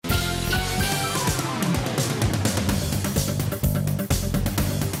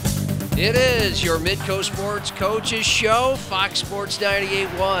It is your Midco Sports Coaches Show, Fox Sports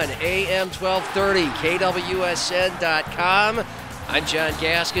 98.1, AM 1230, KWSN.com. I'm John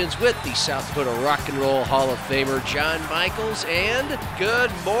Gaskins with the South Dakota Rock and Roll Hall of Famer John Michaels, and good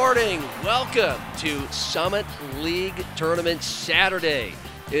morning. Welcome to Summit League Tournament Saturday.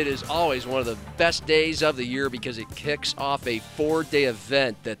 It is always one of the best days of the year because it kicks off a 4-day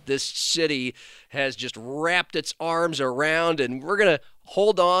event that this city has just wrapped its arms around, and we're going to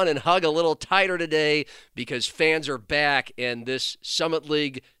hold on and hug a little tighter today because fans are back, and this Summit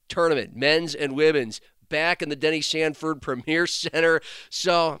League tournament, men's and women's, back in the Denny Sanford Premier Center.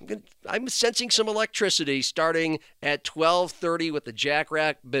 So I'm sensing some electricity starting at 12:30 with the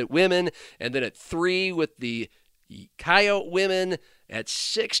Jackrabbit women, and then at 3 with the Coyote women, at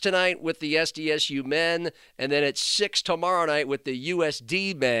 6 tonight with the SDSU men, and then at 6 tomorrow night with the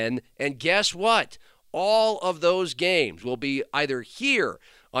USD men. And guess what? All of those games will be either here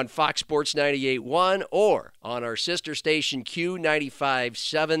on Fox Sports 98.1 or on our sister station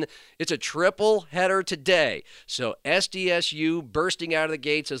Q95.7. It's a triple header today. So SDSU bursting out of the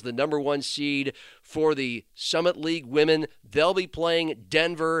gates as the number 1 seed for the Summit League women. They'll be playing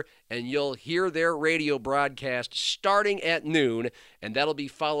Denver, and you'll hear their radio broadcast starting at noon, and that'll be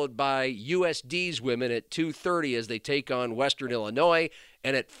followed by USD's women at 2:30 as they take on Western Illinois,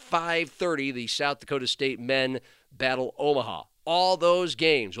 and at 5:30 the South Dakota State men battle Omaha. All those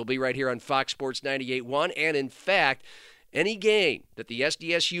games will be right here on Fox Sports 98.1, and in fact, any game that the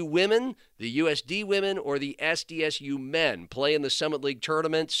SDSU women, the USD women, or the SDSU men play in the Summit League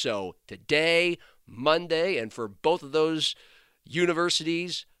tournament, so today, Monday, and for both of those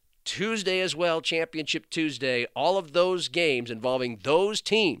universities, Tuesday as well, Championship Tuesday, all of those games involving those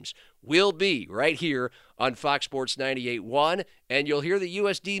teams will be right here on Fox Sports 98.1, and you'll hear the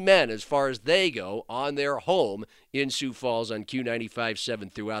USD men as far as they go on their home in Sioux Falls on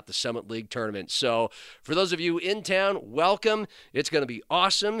Q95.7 throughout the Summit League tournament. So for those of you in town, welcome. It's going to be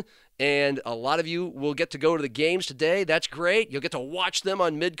awesome, and a lot of you will get to go to the games today. That's great. You'll get to watch them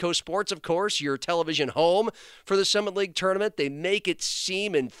on Midco Sports, of course, your television home for the Summit League tournament. They make it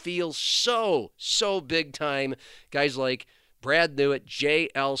seem and feel so big time. Guys like Brad Newitt, Jay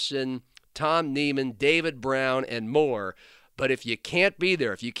Elson, Tom Neiman, David Brown, and more. But if you can't be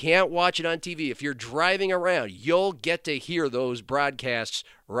there, if you can't watch it on TV, if you're driving around, you'll get to hear those broadcasts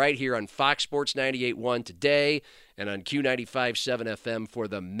right here on Fox Sports 98.1 today and on Q95.7 FM for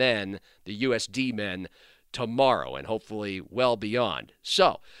the men, the USD men, tomorrow, and hopefully well beyond.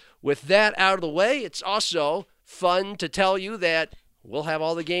 So with that out of the way, it's also fun to tell you that we'll have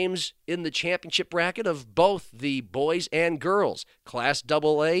all the games in the championship bracket of both the boys and girls Class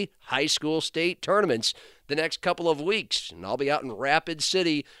AA high school state tournaments the next couple of weeks. And I'll be out in Rapid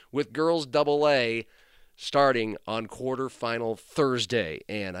City with girls AA starting on quarterfinal Thursday.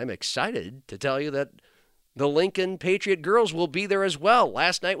 And I'm excited to tell you that the Lincoln Patriot girls will be there as well.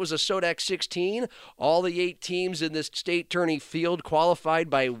 Last night was a SODAC 16. All the 8 teams in this state tourney field qualified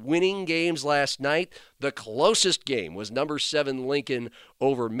by winning games last night. The closest game was number 7 Lincoln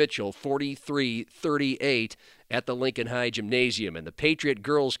over Mitchell, 43-38 at the Lincoln High Gymnasium. And the Patriot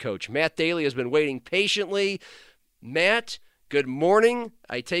girls coach, Matt Daly, has been waiting patiently. Matt, good morning.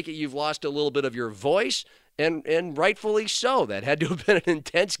 I take it you've lost a little bit of your voice. And rightfully so. That had to have been an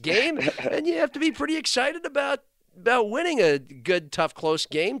intense game, and you have to be pretty excited about winning a good, tough, close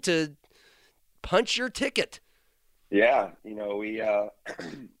game to punch your ticket. Yeah, we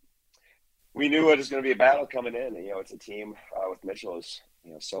we knew it was going to be a battle coming in. It's a team with Mitchell is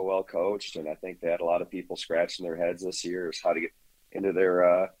so well coached, and I think they had a lot of people scratching their heads this year as how to get into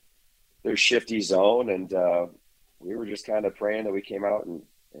their shifty zone, and we were just kind of praying that we came out and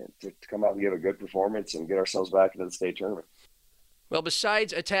to come out and give a good performance and get ourselves back into the state tournament. Well,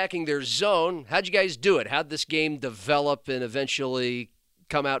 besides attacking their zone, how'd you guys do it? How'd this game develop and eventually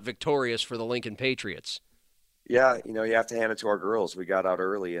come out victorious for the Lincoln Patriots? Yeah, you have to hand it to our girls. We got out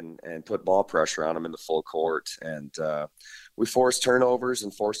early and put ball pressure on them in the full court. And we forced turnovers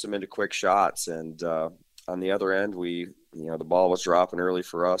and forced them into quick shots. And on the other end, the ball was dropping early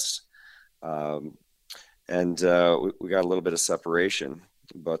for us. And we got a little bit of separation.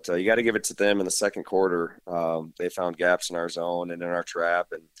 But you got to give it to them in the second quarter. They found gaps in our zone and in our trap,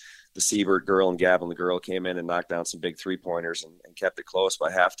 and the Siebert girl and Gavin girl came in and knocked down some big three-pointers and kept it close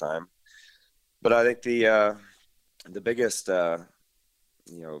by halftime. But I think the biggest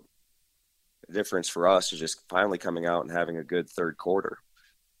difference for us is just finally coming out and having a good third quarter.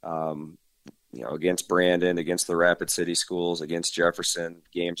 Against Brandon, against the Rapid City schools, against Jefferson,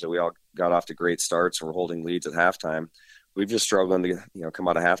 games that we all got off to great starts and we're holding leads at halftime. We've just struggled to, come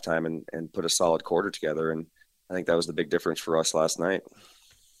out of halftime and put a solid quarter together. And I think that was the big difference for us last night.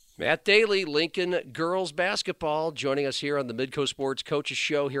 Matt Daly, Lincoln girls basketball, joining us here on the Midco Sports Coaches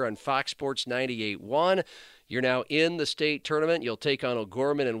Show here on Fox Sports 98.1. You're now in the state tournament. You'll take on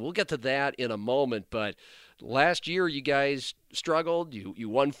O'Gorman, and we'll get to that in a moment. But last year, you guys struggled. You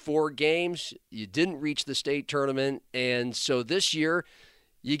won 4 games. You didn't reach the state tournament. And so this year,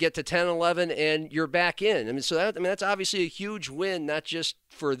 you get to 10-11, and you're back in. I mean, that's obviously a huge win, not just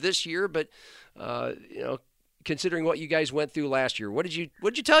for this year, but considering what you guys went through last year. What did you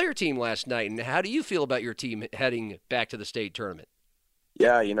tell your team last night, and how do you feel about your team heading back to the state tournament?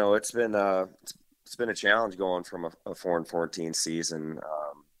 Yeah, it's been a challenge going from a 4-14 season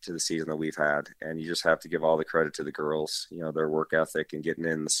to the season that we've had, and you just have to give all the credit to the girls. Their work ethic and getting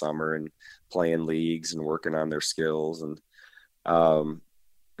in the summer and playing leagues and working on their skills, and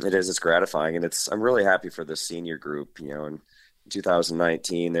it's gratifying, and I'm really happy for the senior group. In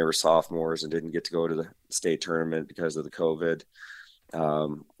 2019 they were sophomores and didn't get to go to the state tournament because of the COVID.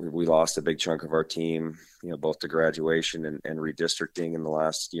 We lost a big chunk of our team, both to graduation and redistricting in the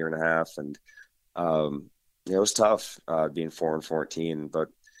last year and a half, and it was tough being 4-14, but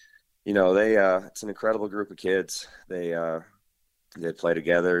it's an incredible group of kids. They play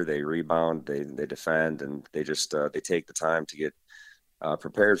together, they rebound, they defend, and they just they take the time to get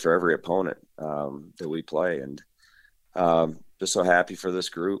prepared for every opponent that we play. And just so happy for this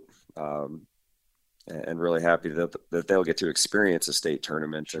group, and really happy that they'll get to experience a state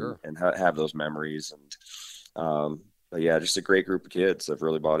tournament. Sure. and have those memories. And but yeah, just a great group of kids that have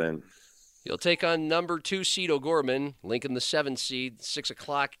really bought in. You'll take on number 2 seed O'Gorman, Lincoln the 7 seed, 6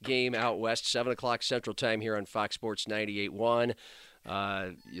 o'clock game out west, 7 o'clock Central Time here on Fox Sports 98.1.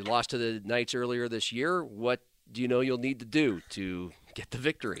 You lost to the Knights earlier this year. What do you know you'll need to do to get the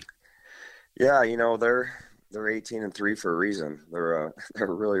victory? Yeah, they're 18-3 for a reason. They're a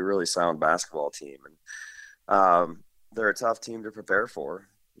really, really sound basketball team, and they're a tough team to prepare for.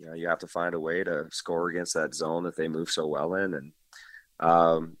 You have to find a way to score against that zone that they move so well in, and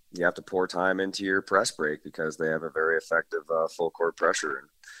you have to pour time into your press break because they have a very effective full court pressure.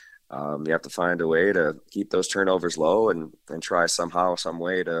 And you have to find a way to keep those turnovers low and try somehow, some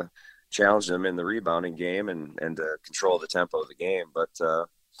way to challenge them in the rebounding game and to control the tempo of the game. But,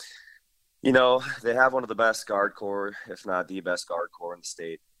 they have one of the best guard corps, if not the best guard corps in the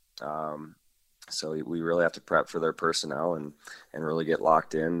state. So we really have to prep for their personnel and really get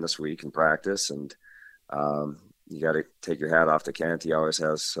locked in this week in practice. And you got to take your hat off to Kent. He always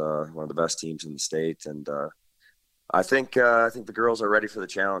has one of the best teams in the state. And I think the girls are ready for the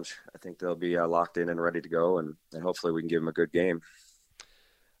challenge. I think they'll be locked in and ready to go, and hopefully we can give them a good game.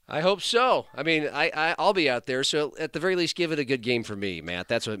 I hope so. I mean, I'll be out there, so at the very least, give it a good game for me, Matt.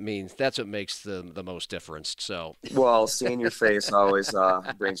 That's what it means. That's what makes the most difference. So, well, seeing your face always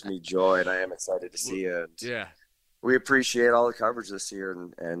brings me joy, and I am excited to see you. And yeah, we appreciate all the coverage this year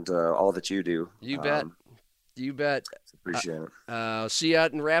and all that you do. You bet. You bet. Appreciate it. See you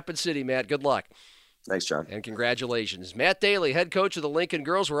out in Rapid City, Matt. Good luck. Thanks, John. And congratulations. Matt Daly, head coach of the Lincoln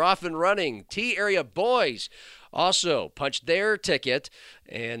girls. We're off and running. T-Area boys also punched their ticket.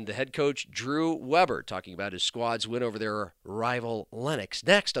 And the head coach, Drew Weber, talking about his squad's win over their rival Lennox.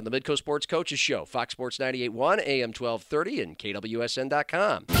 Next on the Midco Sports Coaches Show, Fox Sports 98.1, AM 1230, and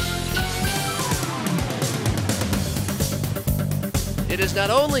KWSN.com. It is not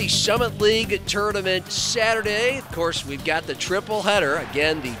only Summit League Tournament Saturday. Of course, we've got the triple header.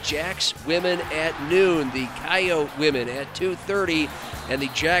 Again, the Jacks women at noon, the Coyote women at 2:30, and the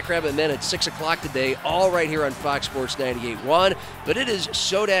Jackrabbit men at 6 o'clock today, all right here on Fox Sports 98.1. But it is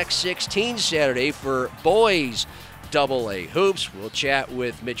Sodak 16 Saturday for boys AA hoops. We'll chat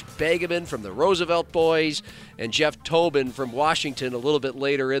with Mitch Begeman from the Roosevelt boys and Jeff Tobin from Washington a little bit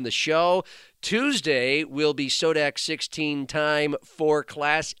later in the show. Tuesday will be Sodak 16 time for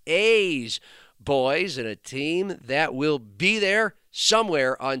Class A's boys, and a team that will be there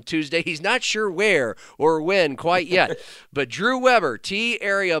somewhere on Tuesday. He's not sure where or when quite yet. But Drew Weber,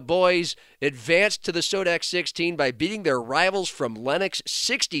 T-Area boys, advanced to the Sodak 16 by beating their rivals from Lennox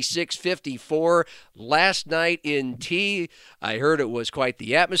 66-54 last night in T. I heard it was quite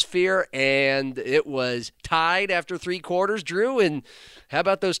the atmosphere, and it was tied after 3 quarters, Drew. And how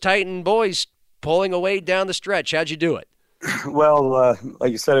about those Titan boys pulling away down the stretch? How'd you do it? Well,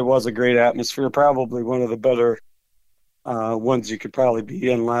 like you said, it was a great atmosphere, probably one of the better ones you could probably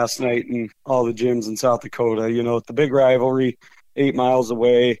be in last night in all the gyms in South Dakota. It's the big rivalry, 8 miles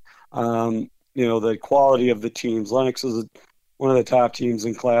away. The quality of the teams. Lennox is one of the top teams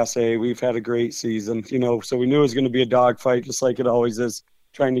in Class A. We've had a great season, so we knew it was going to be a dogfight, just like it always is,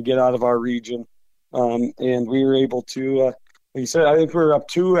 trying to get out of our region. And we were able to, like you said, I think we were up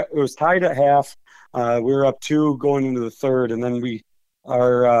 2. It was tied at half. We were up 2 going into the third, and then we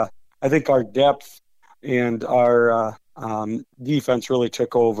I think our depth and our defense really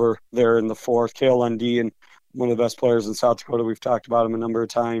took over there in the fourth. Cale Lundeen, one of the best players in South Dakota. We've talked about him a number of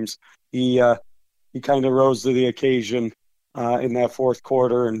times. He kind of rose to the occasion in that fourth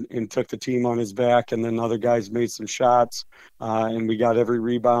quarter and took the team on his back, and then other guys made some shots, and we got every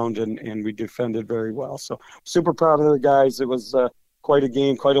rebound, and we defended very well. So super proud of the guys. It was quite a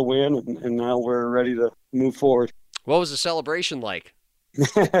game, quite a win, and now we're ready to move forward. What was the celebration like?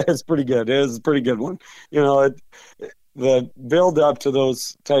 It's pretty good. It was a pretty good one. The build up to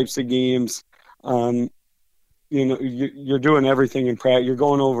those types of games, you're doing everything in practice. You're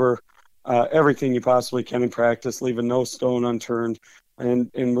going over everything you possibly can in practice, leaving no stone unturned. And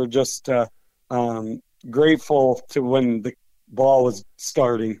we're just grateful to when the ball was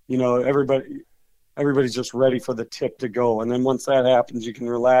starting. Everybody's just ready for the tip to go. And then once that happens, you can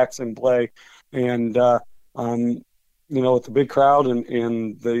relax and play. And, with the big crowd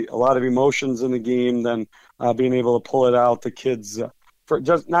and a lot of emotions in the game, then being able to pull it out, the kids,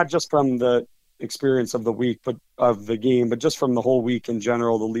 not just from the experience of the week, but of the game, but just from the whole week in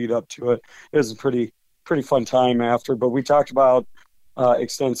general, the lead up to it. It was a pretty fun time after. But we talked about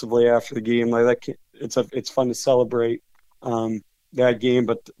extensively after the game, like it's fun to celebrate that game,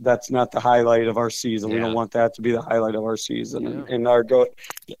 but that's not the highlight of our season. Yeah. We don't want that to be the highlight of our season. Yeah. And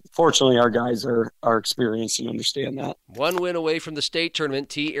fortunately, our guys are experienced and understand that. One win away from the state tournament,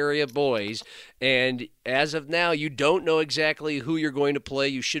 T-area boys, and as of now, you don't know exactly who you're going to play.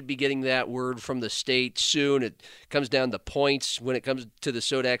 You should be getting that word from the state soon. It comes down to points when it comes to the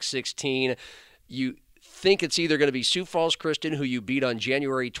SODAC 16. You think it's either going to be Sioux Falls Christian, who you beat on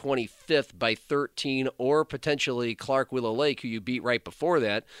January 25th by 13, or potentially Clark Willow Lake, who you beat right before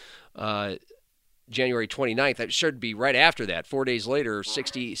that, January 29th. That should be right after that, 4 days later,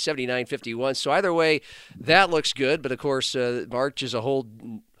 79-51. So either way, that looks good. But, of course, March is a whole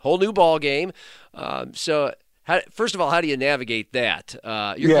new ball game. First of all, how do you navigate that?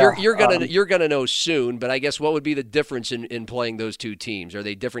 You're gonna know soon, but I guess what would be the difference in playing those two teams? Are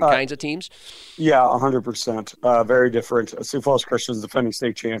they different kinds of teams? Yeah, 100%. Very different. Sioux Falls Christians, defending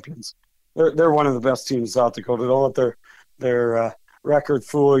state champions. They're one of the best teams in South Dakota. Don't let their record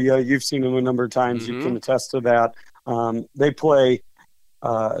fool you. You've seen them a number of times. Mm-hmm. You can attest to that. They play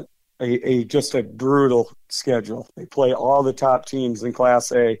just a brutal schedule. They play all the top teams in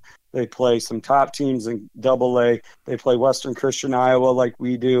Class A. They play some top teams in AA. They play Western Christian Iowa like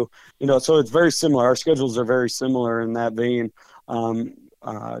we do. So it's very similar. Our schedules are very similar in that vein.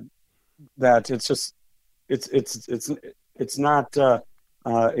 That it's just it's not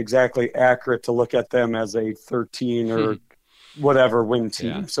exactly accurate to look at them as a 13 or whatever win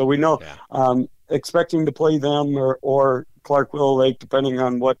team. Yeah. So we know expecting to play them or Clark Willow Lake, depending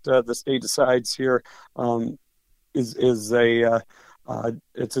on what the state decides here, is a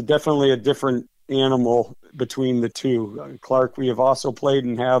it's definitely a different animal between the two. Clark, we have also played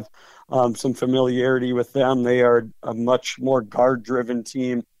and have some familiarity with them. They are a much more guard-driven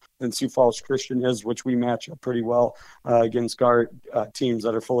team than Sioux Falls Christian is, which we match up pretty well against guard teams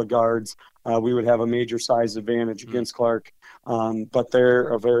that are full of guards. We would have a major size advantage against Clark, but they're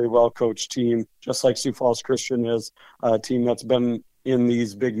a very well-coached team, just like Sioux Falls Christian is, a team that's been in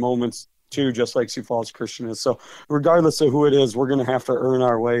these big moments too, just like Sioux Falls Christian is. So regardless of who it is, we're going to have to earn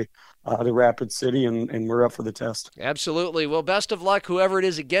our way to Rapid City, and we're up for the test. Absolutely. Well, best of luck, whoever it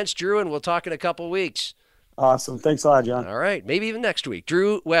is against Drew, and we'll talk in a couple weeks. Awesome. Thanks a lot, John. All right. Maybe even next week.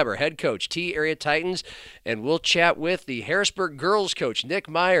 Drew Weber, head coach, T-Area Titans, and we'll chat with the Harrisburg girls coach, Nick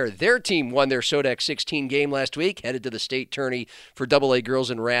Meyer. Their team won their SODAC 16 game last week, headed to the state tourney for AA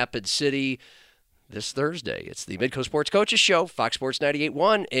girls in Rapid City this Thursday. It's the Midco Sports Coaches Show, Fox Sports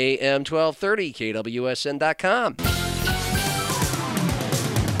 98.1, AM 1230, KWSN.com.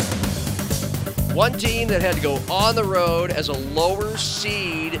 One team that had to go on the road as a lower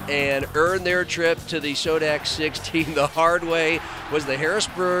seed and earn their trip to the SODAC 16 the hard way was the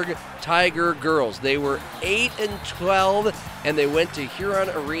Harrisburg Tiger girls. They were 8-12, and they went to Huron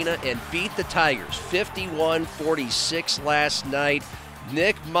Arena and beat the Tigers 51-46 last night.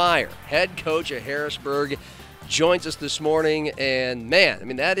 Nick Meyer, head coach at Harrisburg, joins us this morning. And,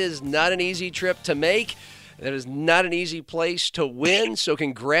 man, that is not an easy trip to make. That is not an easy place to win. So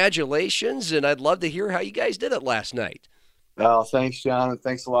congratulations, and I'd love to hear how you guys did it last night. Oh, thanks, John, and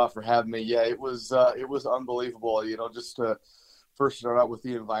thanks a lot for having me. Yeah, it was unbelievable. Just to first start out with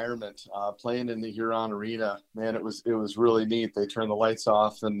the environment, playing in the Huron Arena, man, it was really neat. They turned the lights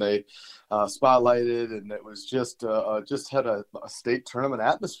off and they spotlighted, and it was just had a state tournament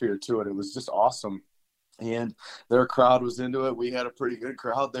atmosphere to it. It was just awesome. and their crowd was into it. We had a pretty good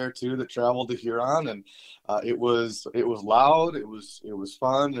crowd there too that traveled to Huron, and it was loud. It was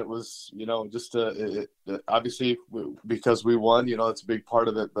fun. It was, just obviously because we won, it's a big part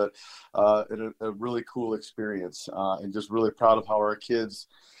of it, but a really cool experience, and just really proud of how our kids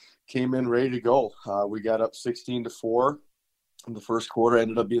came in ready to go. We got up 16-4 in the first quarter,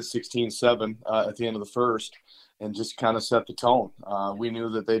 ended up being 16-7 at the end of the first, and just kind of set the tone. We knew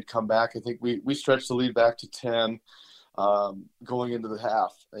that they'd come back. I think we stretched the lead back to 10 going into the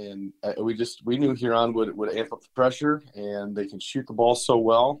half, and we knew Huron would amp up the pressure, and they can shoot the ball so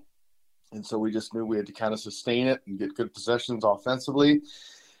well, and so we just knew we had to kind of sustain it and get good possessions offensively.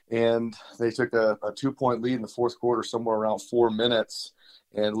 And they took a 2-point lead in the fourth quarter, somewhere around 4 minutes,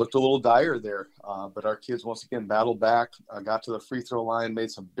 and looked a little dire there. But our kids once again battled back, got to the free throw line,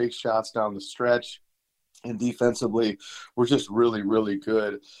 made some big shots down the stretch. And defensively, we're just really, really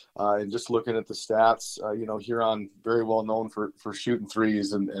good. And just looking at the stats, Huron very well known for shooting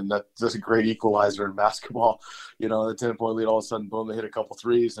threes, and that's a great equalizer in basketball. The 10-point lead, all of a sudden, boom, they hit a couple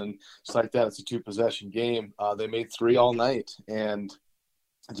threes, and just like that, it's a 2-possession game. They made 3 all night, and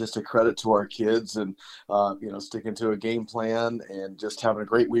just a credit to our kids, and sticking to a game plan and just having a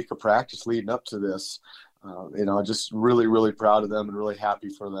great week of practice leading up to this. Just really, really proud of them and really happy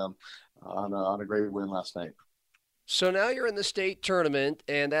for them on a great win last night. So now you're in the state tournament,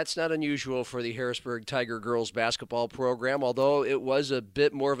 and that's not unusual for the Harrisburg Tiger girls basketball program, although it was a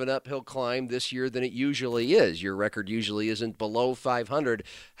bit more of an uphill climb this year than it usually is. Your record usually isn't below 500.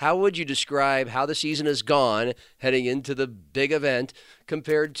 How would you describe how the season has gone heading into the big event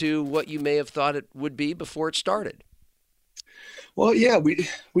compared to what you may have thought it would be before it started? Well, yeah, we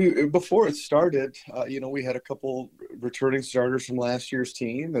before it started, we had a couple returning starters from last year's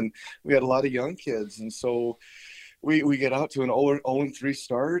team, and we had a lot of young kids, and so we get out to an 0-3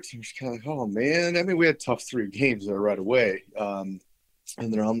 start, and it's kind of like, oh man. I mean, we had tough 3 games there right away, and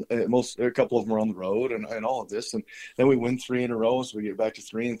they're on a couple of them are on the road, and all of this, and then we win 3 in a row, so we get back to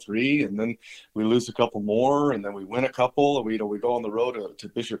 3-3, and then we lose a couple more, and then we win a couple, and we go on the road to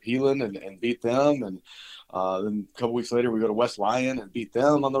Bishop Heelan and beat them, and then a couple weeks later we go to West Lyon and beat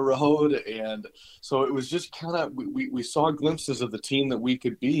them on the road, and so it was just kind of we saw glimpses of the team that we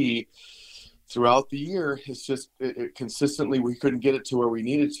could be throughout the year. It's just consistently we couldn't get it to where we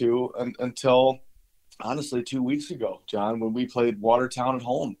needed to until honestly 2 weeks ago, John, when we played Watertown at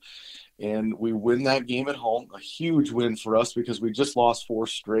home, and we win that game at home. A huge win for us because we just lost 4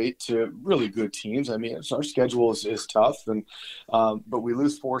 straight to really good teams. I mean, our schedule is tough, and but we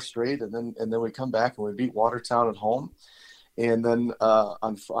lose 4 straight, and then we come back and we beat Watertown at home. And then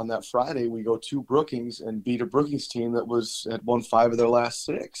on that Friday, we go to Brookings and beat a Brookings team that had won 5 of their last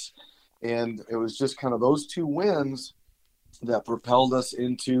 6. And it was just kind of those 2 wins that propelled us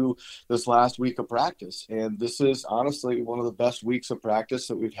into this last week of practice. And this is honestly one of the best weeks of practice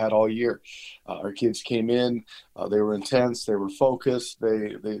that we've had all year. Our kids came in, they were intense, they were focused,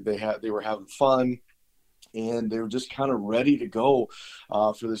 they were having fun, and they were just kind of ready to go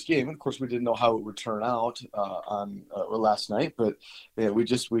for this game. And of course, we didn't know how it would turn out on last night, but yeah, we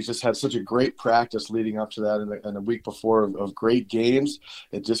just had such a great practice leading up to that, and a week before of great games.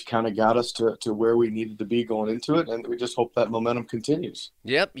 It just kind of got us to where we needed to be going into it, and we just hope that momentum continues.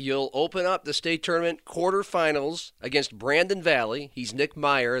 Yep, you'll open up the state tournament quarterfinals against Brandon Valley. He's Nick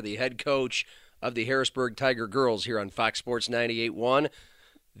Meyer, the head coach of the Harrisburg Tiger girls here on Fox Sports 98.1.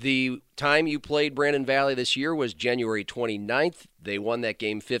 The time you played Brandon Valley this year was January 29th. They won that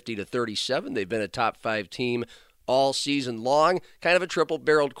game 50-37. They've been a top 5 team all season long. Kind of a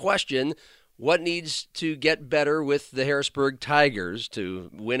triple-barreled question. What needs to get better with the Harrisburg Tigers to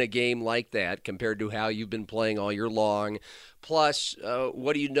win a game like that compared to how you've been playing all year long? Plus,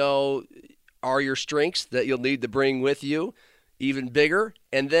 what do you know are your strengths that you'll need to bring with you even bigger?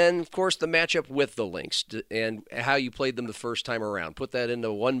 And then, of course, the matchup with the Lynx and how you played them the first time around. Put that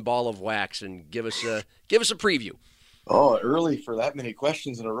into one ball of wax and give us a preview. Oh, early for that many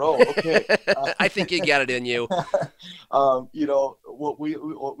questions in a row. Okay. I think you got it in you. What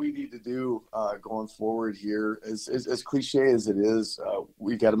we need to do going forward here is as cliche as it is,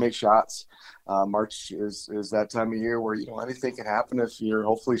 we got to make shots. March is that time of year where anything can happen if you're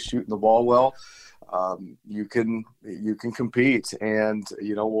hopefully shooting the ball well. You can compete, and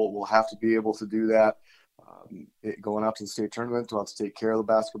we'll have to be able to do that. Going out to the state tournament, we'll have to take care of the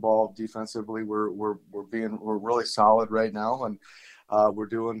basketball defensively. We're really solid right now, and we're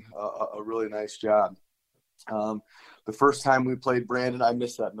doing a really nice job. the first time we played Brandon, I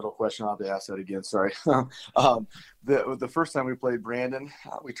missed that middle question. I'll have to ask that again. Sorry. The first time we played Brandon,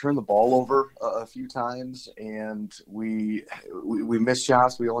 we turned the ball over a few times, and we missed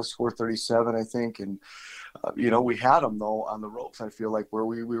shots. We only scored 37, I think, and we had them though on the ropes. I feel like where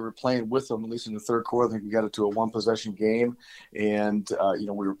we were playing with them, at least in the third quarter. I think we got it to a one possession game, and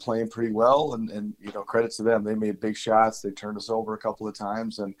we were playing pretty well. And credit to them, they made big shots. They turned us over a couple of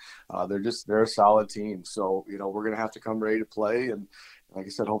times, and they're a solid team. So we're gonna have to come ready to play. And like I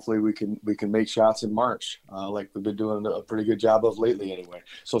said, hopefully we can make shots in March, like we've been doing a pretty good job of lately anyway.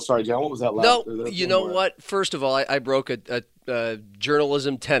 So sorry, John, what was that last? No, you know what? First of all, I broke a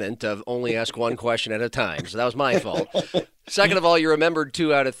journalism tenet of only ask one question at a time, so that was my fault. Second of all, you remembered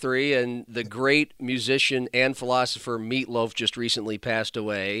 2 out of 3, and the great musician and philosopher Meatloaf just recently passed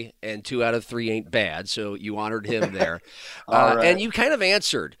away, and 2 out of 3 ain't bad, so you honored him there. Right. And you kind of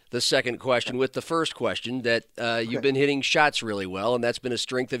answered the second question with the first question, that you've been hitting shots really well, and that's been a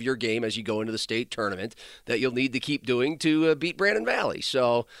strength of your game as you go into the state tournament that you'll need to keep doing to beat Brandon Valley.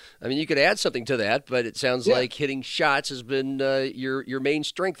 So, I mean, you could add something to that, but it sounds like hitting shots has been your main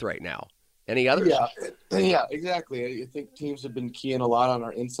strength right now. Any others? Yeah, exactly. I think teams have been keying a lot on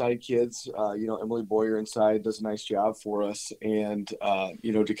our inside kids. Emily Boyer inside does a nice job for us. And,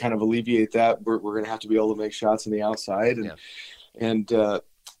 to kind of alleviate that, we're going to have to be able to make shots on the outside. And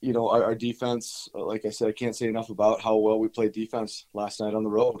our defense, like I said, I can't say enough about how well we played defense last night on the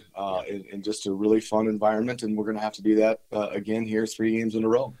road in just a really fun environment. And we're going to have to do that again here 3 games in a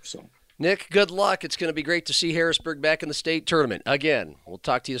row. So, Nick, good luck. It's going to be great to see Harrisburg back in the state tournament. Again, we'll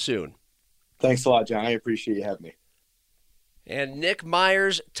talk to you soon. Thanks a lot, John. I appreciate you having me. And Nick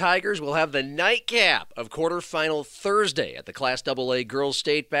Myers Tigers will have the nightcap of quarterfinal Thursday at the Class AA Girls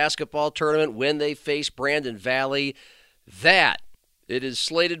State Basketball Tournament when they face Brandon Valley. It is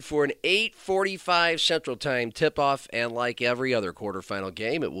slated for an 8:45 Central Time tip-off, and like every other quarterfinal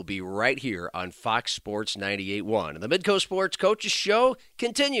game, it will be right here on Fox Sports 98.1. And the Midco Sports Coaches Show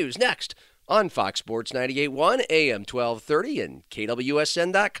continues next on Fox Sports 98.1, AM 1230, and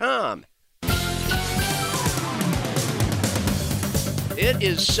KWSN.com. It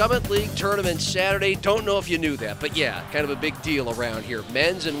is Summit League Tournament Saturday. Don't know if you knew that, but yeah, kind of a big deal around here.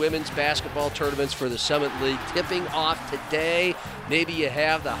 Men's and women's basketball tournaments for the Summit League tipping off today. Maybe you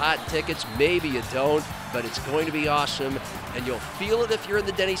have the hot tickets, maybe you don't, but it's going to be awesome, and you'll feel it if you're in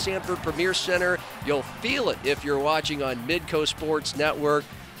the Denny Sanford Premier Center. You'll feel it if you're watching on Midco Sports Network.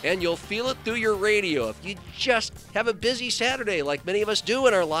 And you'll feel it through your radio. If you just have a busy Saturday like many of us do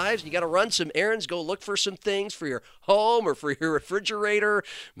in our lives, and you got to run some errands, go look for some things for your home or for your refrigerator,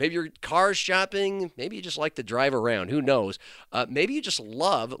 maybe your car's shopping, maybe you just like to drive around, who knows. Maybe you just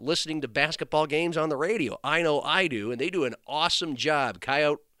love listening to basketball games on the radio. I know I do, and they do an awesome job.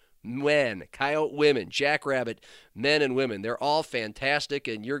 Coyote men, Coyote women, Jackrabbit men and women. They're all fantastic,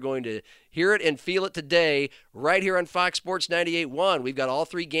 and you're going to hear it and feel it today right here on Fox Sports 98.1. We've got all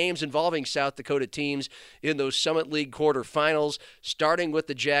 3 games involving South Dakota teams in those Summit League quarterfinals, starting with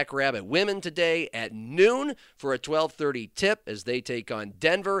the Jackrabbit women today at noon for a 12:30 tip as they take on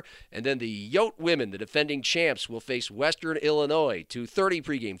Denver. And then the Yote women, the defending champs, will face Western Illinois. 2:30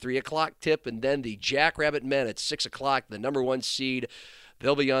 pregame, 3 o'clock tip, and then the Jackrabbit men at 6 o'clock, the number 1 seed.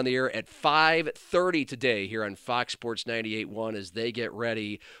 They'll be on the air at 5:30 today here on Fox Sports 98.1 as they get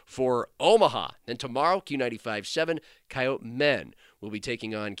ready for Omaha. And tomorrow, Q95.7, Coyote men will be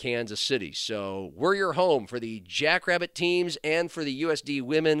taking on Kansas City. So we're your home for the Jackrabbit teams and for the USD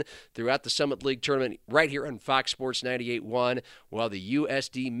women throughout the Summit League tournament right here on Fox Sports 98.1, while the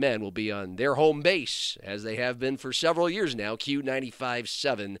USD men will be on their home base, as they have been for several years now,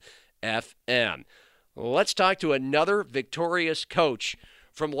 Q95.7 FM. Let's talk to another victorious coach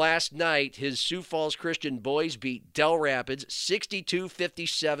from last night. His Sioux Falls Christian boys beat Del Rapids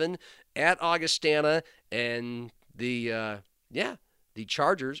 62-57 at Augustana, and the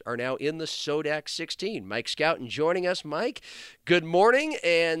Chargers are now in the SODAC 16. Mike Schouten joining us. Mike, good morning,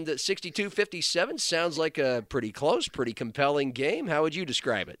 and 62-57 sounds like a pretty close, pretty compelling game. How would you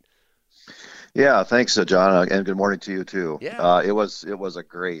describe it? Yeah, thanks, John, and good morning to you too. Yeah. It was a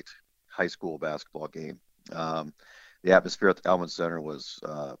great high school basketball game. The atmosphere at the Elman Center was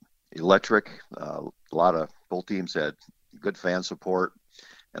electric. Both teams had good fan support,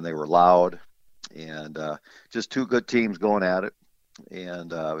 and they were loud, and just 2 good teams going at it.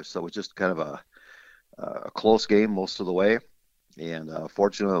 And so it was just kind of a close game most of the way. And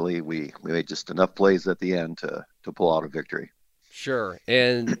fortunately, we made just enough plays at the end to pull out a victory. Sure.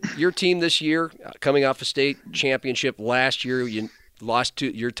 And your team this year, coming off a state championship last year, you lost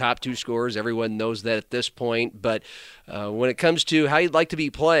to your top two scorers. Everyone knows that at this point. But when it comes to how you'd like to be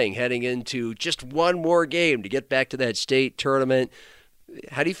playing heading into just one more game to get back to that state tournament,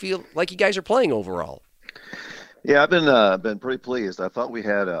 how do you feel like you guys are playing overall? Yeah, I've been pretty pleased. I thought we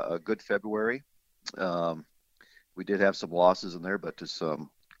had a good February. We did have some losses in there, but to some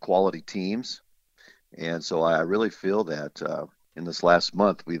quality teams. And so I really feel that in this last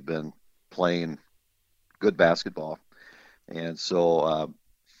month we've been playing good basketball. And so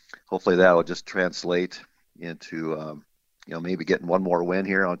hopefully that will just translate into, maybe getting one more win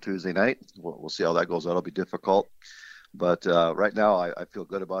here on Tuesday night. We'll see how that goes. That'll be difficult. But right now I feel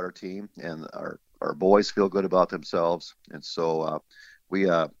good about our team, and our boys feel good about themselves. And so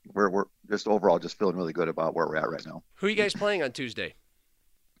we're just overall just feeling really good about where we're at right now. Who are you guys playing on Tuesday?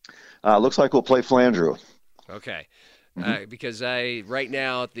 Looks like we'll play Flandreau. Okay. Because right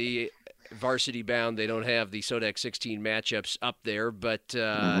now at the varsity bound, they don't have the SODAC 16 matchups up there. But,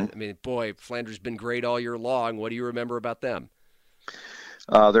 I mean, boy, Flandreau's been great all year long. What do you remember about them?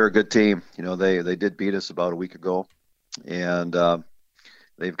 They're a good team. They did beat us about a week ago. And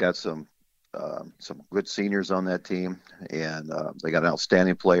they've got some good seniors on that team. And they got an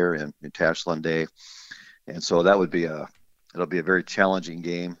outstanding player in Tash Lunday. And so it'll be a very challenging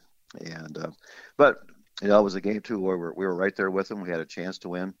game. And but it was a game too where we were right there with them. We had a chance to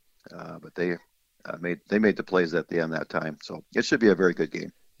win, but they made the plays at the end that time. So it should be a very good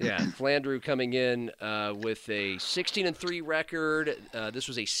game. Yeah, Flandreau coming in with a 16-3 record. This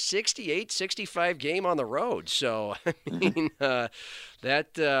was a 68-65 game on the road. So I mean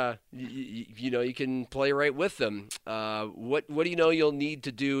that you can play right with them. What do you know you'll need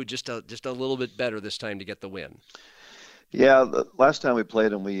to do just a little bit better this time to get the win? Yeah, the last time we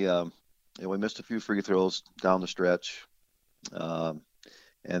played them, we missed a few free throws down the stretch, and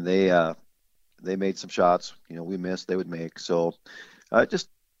they made some shots. We missed, they would make. So just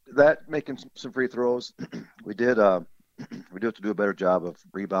that making some free throws, we do have to do a better job of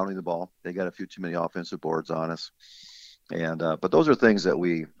rebounding the ball. They got a few too many offensive boards on us, and but those are things that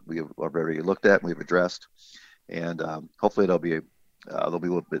we have already looked at and we've addressed, and hopefully they'll be a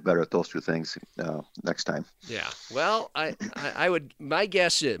little bit better at those two things next time. Yeah. Well, I would. My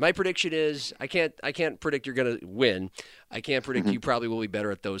prediction is I can't predict you're going to win. I can't predict you probably will be better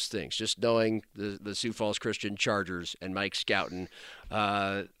at those things. Just knowing the Sioux Falls Christian Chargers and Mike Scouten,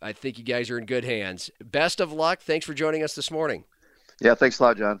 I think you guys are in good hands. Best of luck. Thanks for joining us this morning. Yeah. Thanks a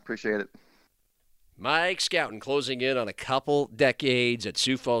lot, John. Appreciate it. Mike Scouten closing in on a couple decades at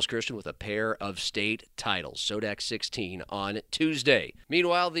Sioux Falls Christian with a pair of state titles, SODAC 16 on Tuesday.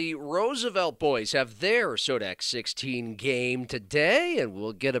 Meanwhile, the Roosevelt boys have their SODAC 16 game today, and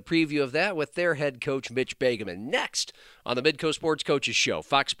we'll get a preview of that with their head coach, Mitch Begeman, next on the Midco Sports Coaches Show,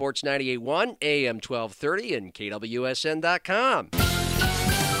 Fox Sports 98.1, AM 1230, and KWSN.com.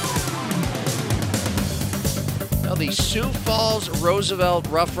 The Sioux Falls Roosevelt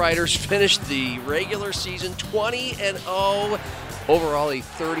Rough Riders finished the regular season 20-0. Overall, a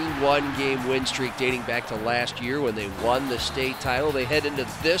 31-game win streak dating back to last year when they won the state title. They head into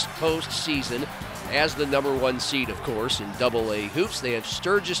this postseason as the number one seed, of course, in AA hoops. They have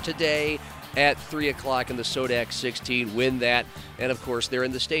Sturgis today at 3 o'clock in the SODAC 16. Win that. And, of course, they're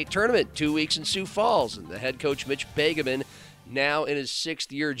in the state tournament 2 weeks in Sioux Falls. And the head coach, Mitch Begeman, now in his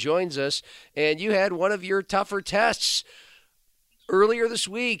 6th year, joins us. And you had one of your tougher tests earlier this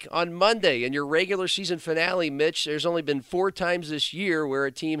week on Monday in your regular season finale, Mitch. There's only been 4 times this year where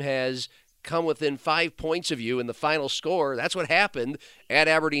a team has come within 5 points of you in the final score. That's what happened at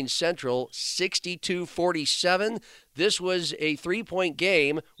Aberdeen Central, 62-47. This was a 3-point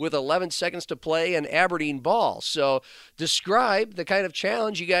game with 11 seconds to play and Aberdeen ball. So describe the kind of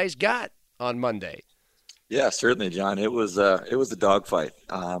challenge you guys got on Monday. Yeah, certainly, John. It was a dogfight.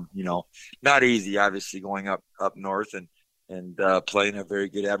 Not easy, obviously, going up north and playing a very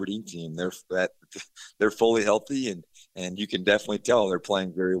good Aberdeen team. They're fully healthy, and you can definitely tell they're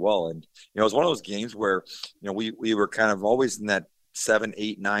playing very well. And it was one of those games where we were kind of always in that 7,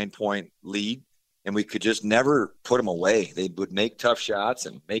 8, 9 point lead, and we could just never put them away. They would make tough shots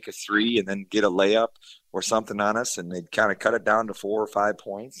and make a 3 and then get a layup or something on us, and they'd kind of cut it down to 4 or 5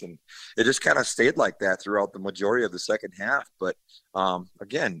 points, and it just kind of stayed like that throughout the majority of the second half. But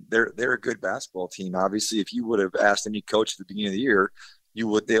again, they're a good basketball team. Obviously, if you would have asked any coach at the beginning of the year,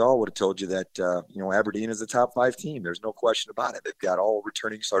 they all would have told you that Aberdeen is a top 5 team. There's no question about it. They've got all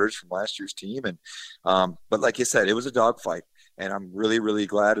returning starters from last year's team, and but like you said, it was a dogfight, and I'm really, really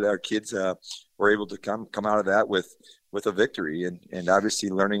glad that our kids were able to come out of that with a victory, and obviously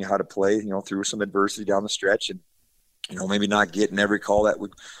learning how to play, through some adversity down the stretch, and maybe not getting every call that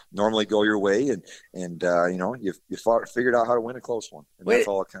would normally go your way, and you figured out how to win a close one, and that's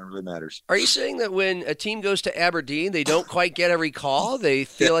all that kind of really matters. Are you saying that when a team goes to Aberdeen, they don't quite get every call they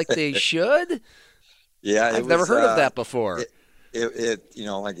feel like they should? Yeah, I've never heard of that before.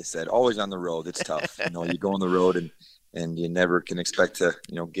 Like I said, always on the road, it's tough. You go on the road and you never can expect to,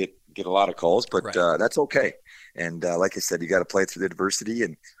 get a lot of calls, but right. That's okay. And like I said, you got to play through the adversity,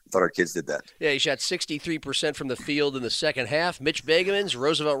 and I thought our kids did that. Yeah, he shot 63% from the field in the second half. Mitch Begeman's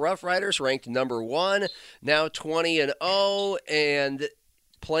Roosevelt Rough Riders ranked number 1, now 20-0, and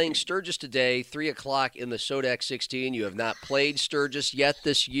playing Sturgis today, 3 o'clock in the Sodak 16. You have not played Sturgis yet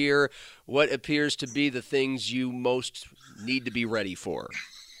this year. What appears to be the things you most need to be ready for?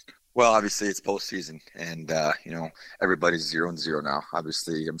 Well, obviously it's postseason, and everybody's 0-0 now.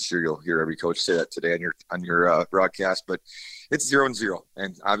 Obviously, I'm sure you'll hear every coach say that today on your broadcast, but it's 0-0,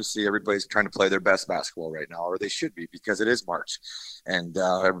 and obviously everybody's trying to play their best basketball right now, or they should be, because it is March, and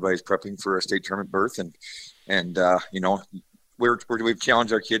everybody's prepping for a state tournament berth, and we've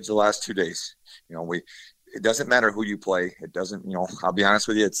challenged our kids the last 2 days. It doesn't matter who you play. It doesn't. I'll be honest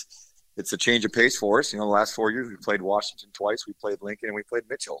with you, it's a change of pace for us. The last 4 years we played Washington twice, we played Lincoln, and we played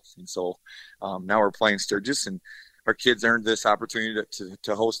Mitchell. And so now we're playing Sturgis, and our kids earned this opportunity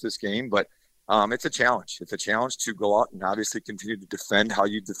to host this game. But it's a challenge. It's a challenge to go out and obviously continue to defend how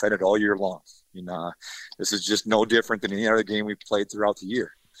you defended all year long. This is just no different than any other game we've played throughout the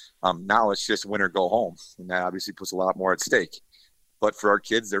year. Now it's just win or go home, and that obviously puts a lot more at stake. But for our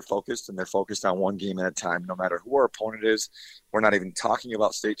kids, they're focused on one game at a time, no matter who our opponent is. We're not even talking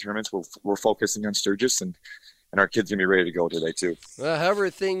about state tournaments. We're focusing on Sturgis, and our kids are going to be ready to go today, too. Well, however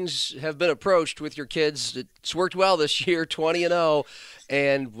things have been approached with your kids, it's worked well this year, 20-0.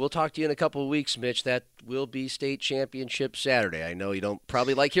 And we'll talk to you in a couple of weeks, Mitch. That will be state championship Saturday. I know you don't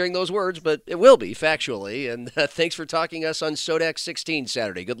probably like hearing those words, but it will be, factually. And thanks for talking us on Sodak 16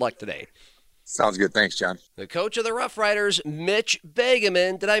 Saturday. Good luck today. Sounds good. Thanks, John. The coach of the Rough Riders, Mitch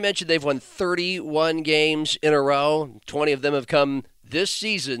Begeman. Did I mention they've won 31 games in a row? 20 of them have come this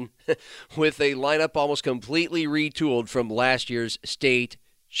season with a lineup almost completely retooled from last year's state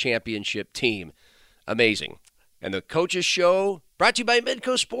championship team. Amazing. And the Coaches Show, brought to you by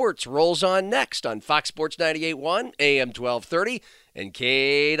Midco Sports, rolls on next on Fox Sports 98.1, AM 1230, and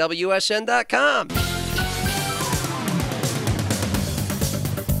KWSN.com.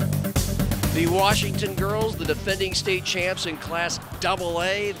 The Washington girls, the defending state champs in Class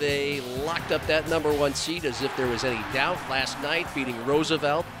AA, they locked up that number 1 seed as if there was any doubt last night, beating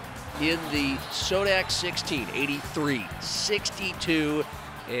Roosevelt in the Sodak 16, 83-62.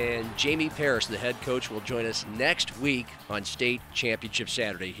 And Jamie Parrish, the head coach, will join us next week on State Championship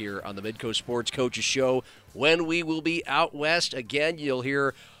Saturday here on the Midco Sports Coaches Show, when we will be out west. Again, you'll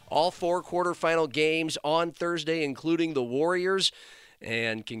hear all 4 quarterfinal games on Thursday, including the Warriors.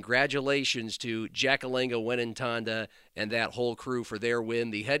 And congratulations to Jackalenga Wenentanda and that whole crew for their win.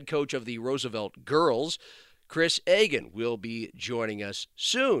 The head coach of the Roosevelt girls, Chris Agan, will be joining us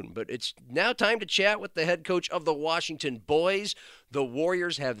soon. But it's now time to chat with the head coach of the Washington boys. The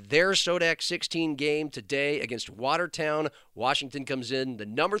Warriors have their Sodak 16 game today against Watertown. Washington comes in the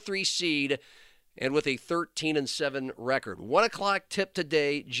number 3 seed and with a 13-7 record. 1 o'clock tip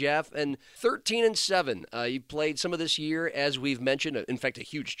today, Jeff, and 13-7. You played some of this year, as we've mentioned, in fact, a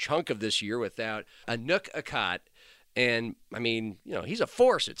huge chunk of this year without Anook Akot. And, I mean, he's a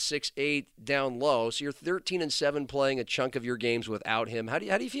force at 6'8", down low. So you're 13-7 playing a chunk of your games without him. How do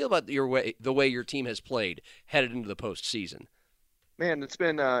you feel about the way your team has played headed into the postseason? Man, it's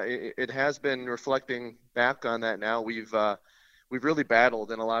been it has been reflecting back on that now. We've really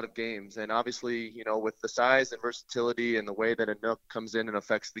battled in a lot of games, and obviously, with the size and versatility and the way that Anook comes in and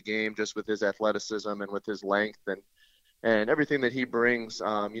affects the game, just with his athleticism and with his length and everything that he brings,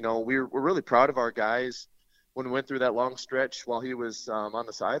 we're really proud of our guys when we went through that long stretch while he was on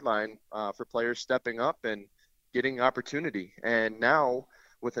the sideline for players stepping up and getting opportunity. And now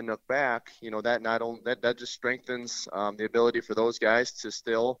with Anook back, that just strengthens the ability for those guys to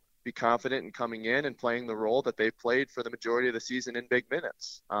still be confident in coming in and playing the role that they've played for the majority of the season in big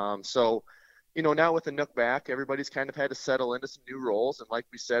minutes. So now with Anook back, everybody's kind of had to settle into some new roles. And like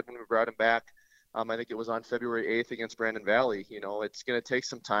we said when we brought him back, I think it was on February 8th against Brandon Valley, it's going to take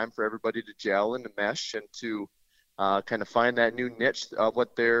some time for everybody to gel and to mesh and to kind of find that new niche of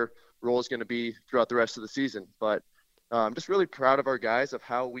what their role is going to be throughout the rest of the season. But I'm just really proud of our guys of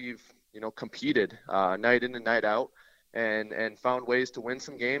how we've, competed night in and night out. And found ways to win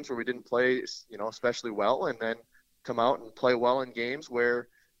some games where we didn't play, especially well, and then come out and play well in games where,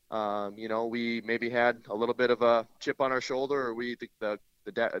 we maybe had a little bit of a chip on our shoulder, or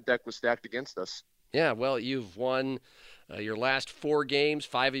the deck was stacked against us. Yeah, well, you've won your last 4 games,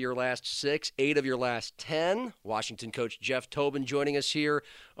 5 of your last 6, 8 of your last 10. Washington coach Jeff Tobin joining us here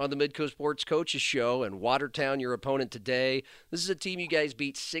on the Midco Sports Coaches Show. And Watertown, your opponent today. This is a team you guys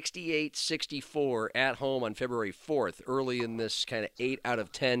beat 68-64 at home on February 4th, early in this kind of 8 out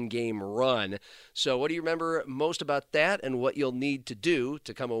of 10 game run. So what do you remember most about that and what you'll need to do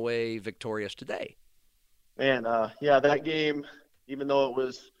to come away victorious today? Man, that game, even though it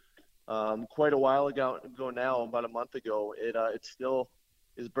was quite a while ago now, about a month ago, it still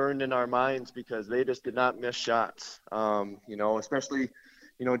is burned in our minds because they just did not miss shots. Especially,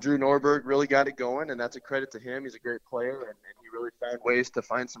 Drew Norberg really got it going, and that's a credit to him. He's a great player, and he really found ways to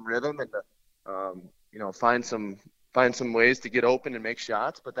find some rhythm and to, find some ways to get open and make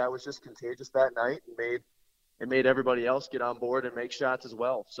shots. But that was just contagious that night and made everybody else get on board and make shots as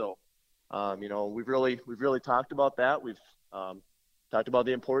well. So, we've really talked about that. We've talked about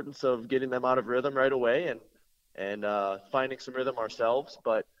the importance of getting them out of rhythm right away and finding some rhythm ourselves.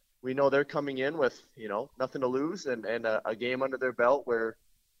 But we know they're coming in with, nothing to lose and a game under their belt where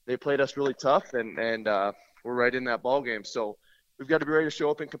they played us really tough and we're right in that ball game. So we've got to be ready to show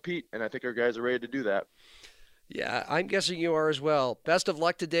up and compete, and I think our guys are ready to do that. Yeah, I'm guessing you are as well. Best of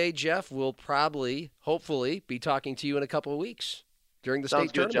luck today, Jeff. We'll probably, hopefully, be talking to you in a couple of weeks during the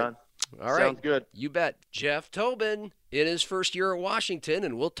state tournament. Sounds good, John. All right. Sounds good. You bet. Jeff Tobin in his first year at Washington,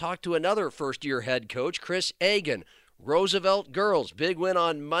 and we'll talk to another first-year head coach, Chris Agan. Roosevelt girls, big win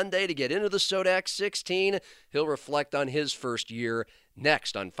on Monday to get into the Sodak 16. He'll reflect on his first year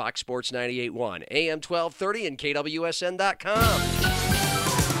next on Fox Sports 98.1, AM 1230, and KWSN.com.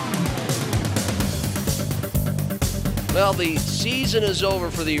 Well, the season is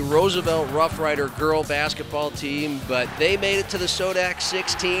over for the Roosevelt Rough Rider girl basketball team, but they made it to the Sodak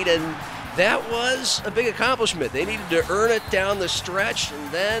 16, and that was a big accomplishment. They needed to earn it down the stretch,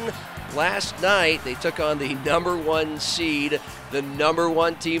 and then last night they took on the number 1 seed, the number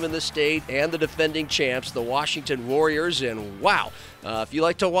 1 team in the state, and the defending champs, the Washington Warriors, and wow. If you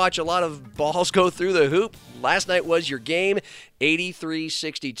like to watch a lot of balls go through the hoop, last night was your game.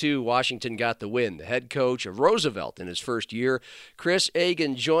 83-62, Washington got the win. The head coach of Roosevelt in his first year, Chris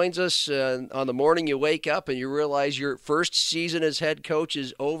Agan, joins us on the morning you wake up and you realize your first season as head coach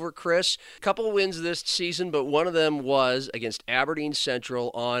is over, Chris. A couple wins this season, but one of them was against Aberdeen Central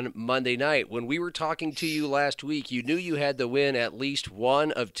on Monday night. When we were talking to you last week, you knew you had to win at least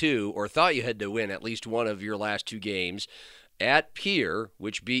one of 2, or thought you had to win at least one of your last 2 games at Pierre,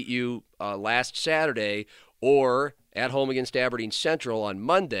 which beat you last Saturday, or at home against Aberdeen Central on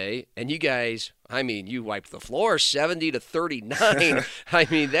Monday, and you guys, you wiped the floor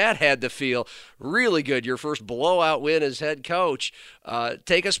 70-39. That had to feel really good, your first blowout win as head coach.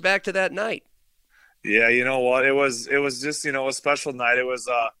 Take us back to that night. Yeah, you know what? It was just, a special night. It was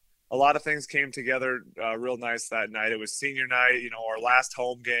a lot of things came together real nice that night. It was senior night, our last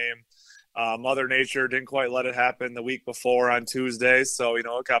home game. Mother Nature didn't quite let it happen the week before on Tuesday, so it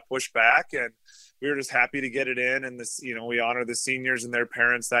got pushed back, and we were just happy to get it in. And this, we honor the seniors and their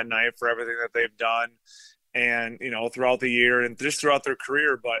parents that night for everything that they've done, and throughout the year and just throughout their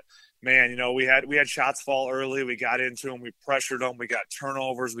career. But man, we had shots fall early. We got into them, we pressured them, we got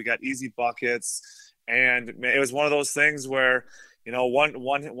turnovers, we got easy buckets, and it was one of those things where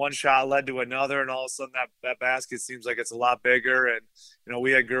one shot led to another, and all of a sudden that basket seems like it's a lot bigger. And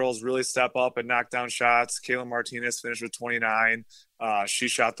we had girls really step up and knock down shots. Kayla Martinez finished with 29. She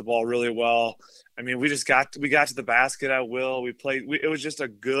shot the ball really well. We got to the basket at will. It was just a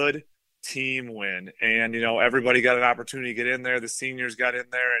good team win, and everybody got an opportunity to get in there. The seniors got in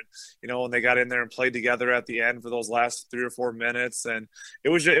there, and when they got in there and played together at the end for those last 3 or 4 minutes, and it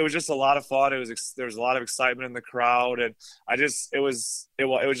was just a lot of fun. There was a lot of excitement in the crowd, and it was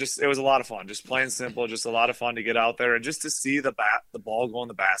a lot of fun. Just plain simple, just a lot of fun to get out there and just to see the ball go in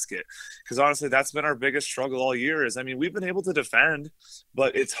the basket, because honestly that's been our biggest struggle all year. We've been able to defend,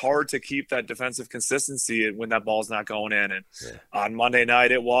 but it's hard to keep that defensive consistency when that ball's not going in. And on Monday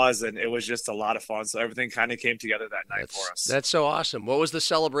night it was just a lot of fun. So everything kind of came together that night for us. That's so awesome. What was the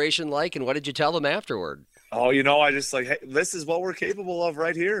celebration like, and what did you tell them afterward? Oh, I just hey, this is what we're capable of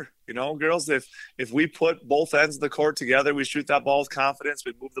right here. Girls, if we put both ends of the court together, we shoot that ball with confidence,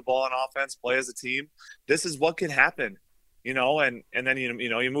 we move the ball on offense, play as a team, this is what can happen. And then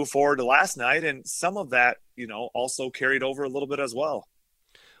you move forward to last night, and some of that, also carried over a little bit as well.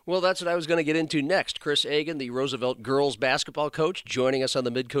 Well, that's what I was going to get into next. Chris Agan, the Roosevelt girls basketball coach, joining us on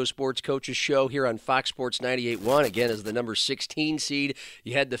the Midco Sports Coaches Show here on Fox Sports 98.1. Again, as the number 16 seed,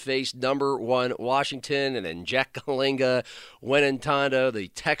 you had to face number 1 Washington, and then Jack Kalinga, Wenentanda, the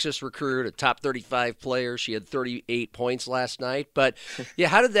Texas recruit, a top 35 player. She had 38 points last night. But, yeah,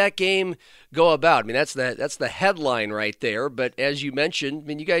 how did that game go about? I mean, that's the headline right there. But as you mentioned, I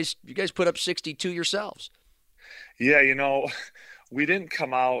mean, you guys put up 62 yourselves. Yeah, we didn't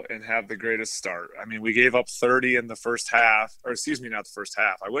come out and have the greatest start. I mean, we gave up 30 in the first half, or excuse me, not the first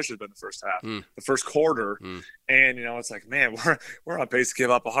half. I wish it had been the first half, the first quarter. And, it's like, man, we're on pace to give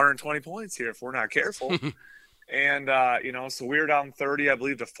up 120 points here if we're not careful. And, so we were down 30, I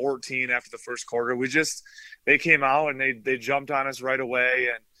believe, to 14 after the first quarter. They came out and they jumped on us right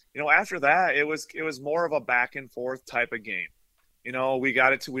away. And, after that, it was more of a back and forth type of game. We'd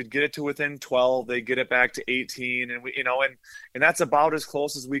get it to within 12. They get it back to 18, and and that's about as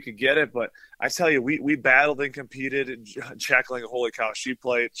close as we could get it. But I tell you, we battled and competed. And Jacqueline, holy cow,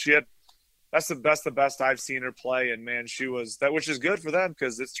 that's the best I've seen her play. And man, she was that, which is good for them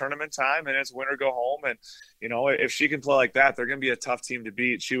because it's tournament time and it's win or go home. And if she can play like that, they're going to be a tough team to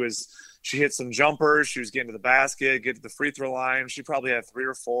beat. She hit some jumpers. She was getting to the basket, get to the free throw line. She probably had 3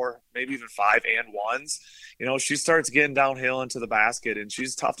 or 4, maybe even 5 and 1s. She starts getting downhill into the basket, and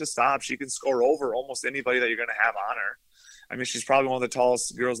she's tough to stop. She can score over almost anybody that you're going to have on her. I mean, she's probably one of the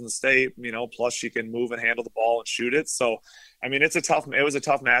tallest girls in the state, plus she can move and handle the ball and shoot it. So, I mean, it was a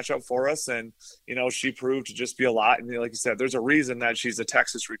tough matchup for us. And, she proved to just be a lot. And like you said, there's a reason that she's a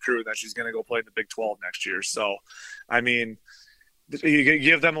Texas recruit, that she's going to go play in the Big 12 next year. So, I mean, you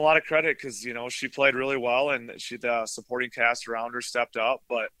give them a lot of credit because, she played really well and the supporting cast around her stepped up.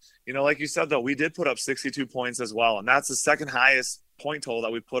 But, like you said, though, we did put up 62 points as well. And that's the second highest point total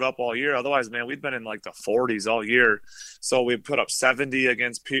that we put up all year. Otherwise, man, we'd been in like the 40s all year. So we put up 70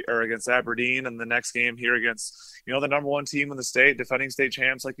 against Aberdeen, and the next game here against, the number 1 team in the state, defending state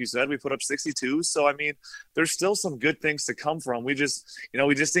champs, like you said, we put up 62. So, I mean, there's still some good things to come from. We just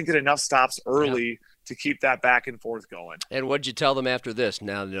didn't get enough stops early to keep that back and forth going. And what'd you tell them after this,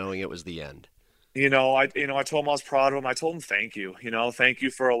 now knowing it was the end? I told them I was proud of them. I told them thank you. Thank you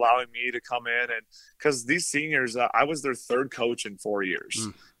for allowing me to come in, and because these seniors, I was their 3rd coach in 4 years.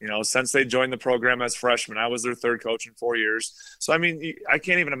 Since they joined the program as freshmen, I was their 3rd coach in 4 years. So I mean, I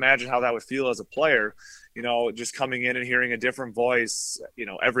can't even imagine how that would feel as a player. Just coming in and hearing a different voice,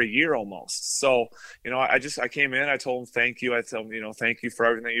 every year almost. So, I came in, I told them thank you. I told them, thank you for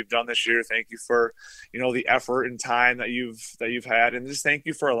everything that you've done this year. Thank you for, the effort and time that you've had, and just thank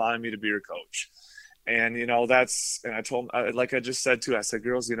you for allowing me to be your coach. And, and I told them, like I just said too, I said,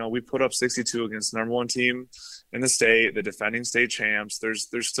 girls, we put up 62 against the number 1 team in the state, the defending state champs. There's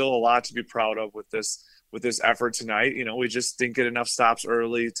still a lot to be proud of with this effort tonight. We just didn't get enough stops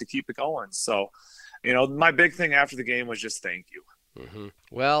early to keep it going. So, my big thing after the game was just thank you. Mm-hmm.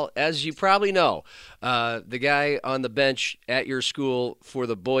 Well, as you probably know, the guy on the bench at your school for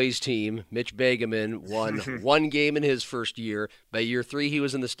the boys team, Mitch Begeman, won 1 game in his first year. By year 3, he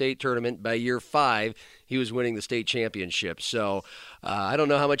was in the state tournament. By year 5, he was winning the state championship. So I don't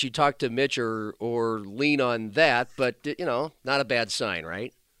know how much you talk to Mitch or lean on that, but, not a bad sign,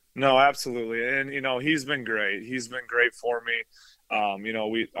 right? No, absolutely. And, he's been great. He's been great for me.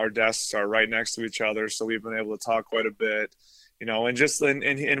 Our desks are right next to each other, so we've been able to talk quite a bit,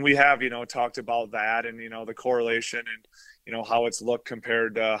 and we have, talked about that and, the correlation and, how it's looked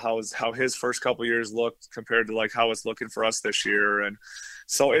compared to how his first couple years looked compared to like how it's looking for us this year. And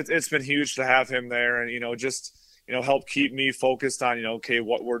so it's been huge to have him there and, help keep me focused on, okay,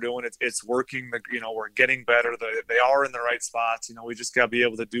 what we're doing, it's working, we're getting better. They are in the right spots. We just got to be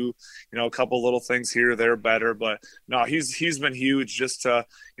able to do, a couple little things here or there better. But no, he's been huge just to,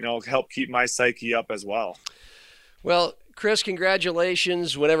 help keep my psyche up as well. Well, Chris,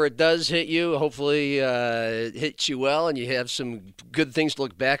 congratulations. Whenever it does hit you, hopefully it hits you well and you have some good things to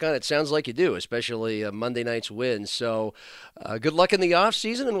look back on. It sounds like you do, especially Monday night's win. So good luck in the off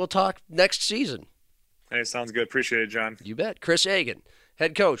season, and we'll talk next season. Hey, sounds good. Appreciate it, John. You bet. Chris Agan,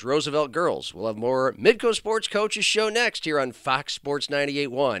 head coach, Roosevelt Girls. We'll have more Midco Sports Coaches Show next here on Fox Sports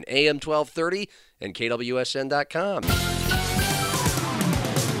 98.1, AM 1230, and KWSN.com.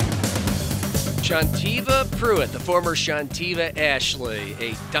 Shantiva Pruitt, the former Shantiva Ashley,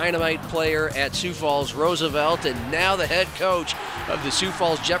 a dynamite player at Sioux Falls Roosevelt, and now the head coach of the Sioux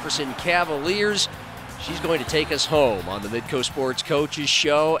Falls Jefferson Cavaliers. She's going to take us home on the Midco Sports Coaches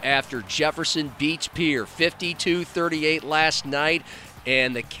Show after Jefferson beats Pierre 52-38 last night,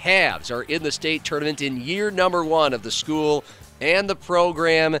 and the Cavs are in the state tournament in year number 1 of the school and the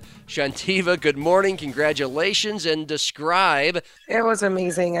program. Shantiva, good morning. Congratulations, and describe. It was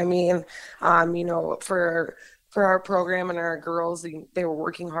amazing. I mean, for our program and our girls, they were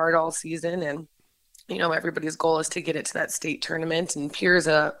working hard all season, and everybody's goal is to get it to that state tournament, and Pierre's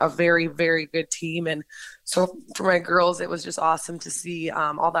a very, very good team. And so for my girls, it was just awesome to see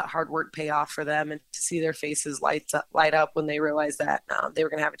all that hard work pay off for them, and to see their faces light up when they realized that they were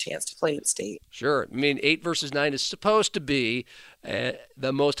going to have a chance to play in state. Sure. I mean, 8 versus 9 is supposed to be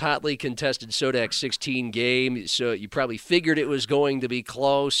the most hotly contested SODAC 16 game, so you probably figured it was going to be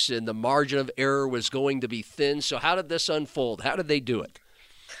close and the margin of error was going to be thin. So how did this unfold? How did they do it?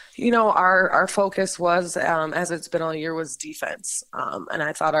 Our focus was, as it's been all year, was defense. And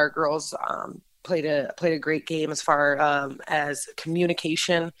I thought our girls played a great game as far as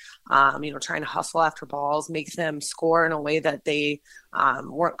communication, trying to hustle after balls, make them score in a way that they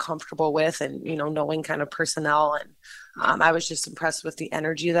weren't comfortable with, and, knowing kind of personnel. And I was just impressed with the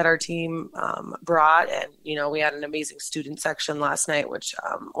energy that our team brought. And, we had an amazing student section last night, which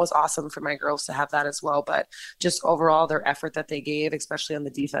was awesome for my girls to have that as well. But just overall, their effort that they gave, especially on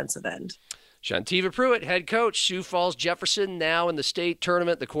the defensive end. Shantiva Pruitt, head coach, Sioux Falls Jefferson, now in the state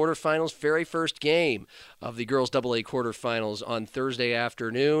tournament, the quarterfinals, very first game of the girls AA quarterfinals on Thursday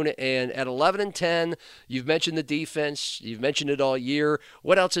afternoon. And at 11-10, you've mentioned the defense, you've mentioned it all year.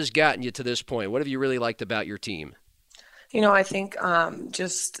 What else has gotten you to this point? What have you really liked about your team? I think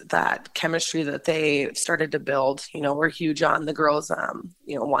just that chemistry that they started to build. We're huge on the girls,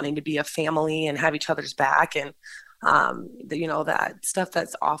 wanting to be a family and have each other's back. And that stuff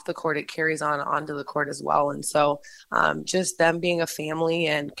that's off the court, it carries onto the court as well. And so just them being a family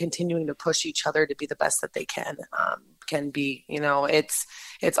and continuing to push each other to be the best that they can be.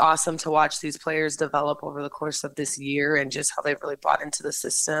 It's awesome to watch these players develop over the course of this year, and just how they've really bought into the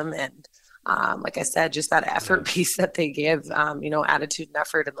system. And like I said, just that effort piece that they give, attitude and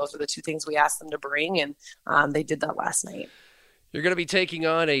effort. And those are the two things we asked them to bring. And they did that last night. You're going to be taking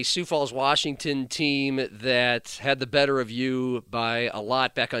on a Sioux Falls, Washington team that had the better of you by a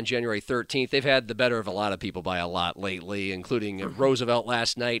lot back on January 13th. They've had the better of a lot of people by a lot lately, including Roosevelt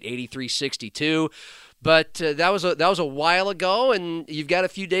last night, 83-62. But that was a while ago, and you've got a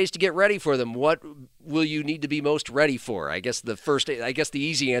few days to get ready for them. What will you need to be most ready for? I guess the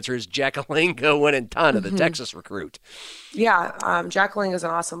easy answer is Jackalinga Winantana, the Texas recruit. Yeah, Jackalinga is an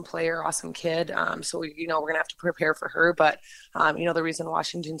awesome player, awesome kid. So we're gonna have to prepare for her. But the reason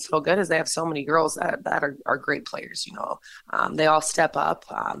Washington's so good is they have so many girls that are great players. They all step up.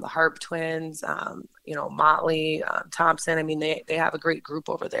 The Harp twins, Motley, Thompson. I mean, they have a great group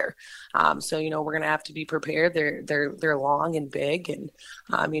over there. So we're gonna have to be prepared. They're long and big, and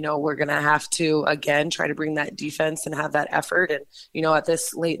we're gonna have to again try to bring that defense and have that effort. And at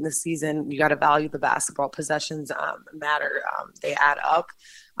this late in the season, you got to value the basketball possessions matter. They add up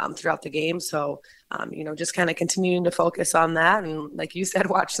throughout the game. So just kind of continuing to focus on that, and like you said,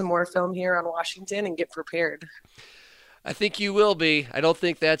 watch some more film here on Washington and get prepared. I think you will be. I don't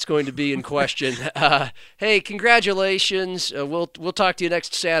think that's going to be in question. Hey, congratulations. We'll talk to you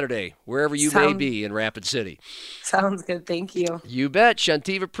next Saturday, wherever you may be in Rapid City. Sounds good. Thank you. You bet.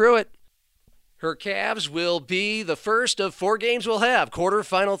 Shantiva Pruitt. Her Cavs will be the first of 4 games we'll have.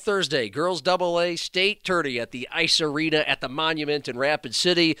 Quarterfinal Thursday, Girls AA State Tourney at the Ice Arena at the Monument in Rapid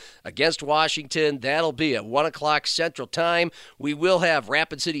City against Washington. That'll be at 1 o'clock Central Time. We will have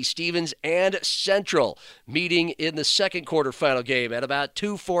Rapid City Stevens and Central meeting in the second quarterfinal game at about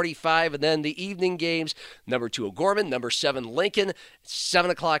 2:45. And then the evening games, number 2 O'Gorman, number 7 Lincoln,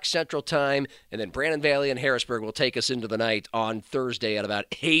 7 o'clock Central Time. And then Brandon Valley and Harrisburg will take us into the night on Thursday at about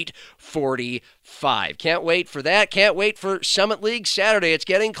 8:45. Can't wait for that. Can't wait for Summit League Saturday. It's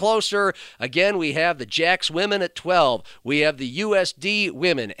getting closer. Again, we have the Jacks women at 12. We have the USD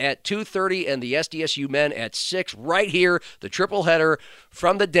women at 2:30 and the SDSU men at 6. Right here, the triple header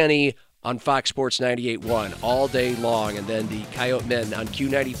from the Denny on Fox Sports 98.1 all day long. And then the Coyote men on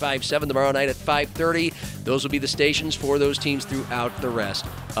Q95.7 tomorrow night at 5:30. Those will be the stations for those teams throughout the rest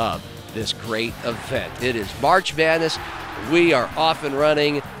of this great event. It is March Madness. We are off and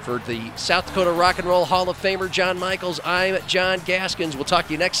running. For the South Dakota Rock and Roll Hall of Famer John Michaels, I'm John Gaskins. We'll talk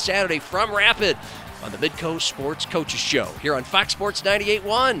to you next Saturday from Rapid on the Midcoast Sports Coaches Show here on Fox Sports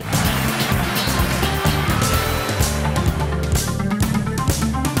 98.1.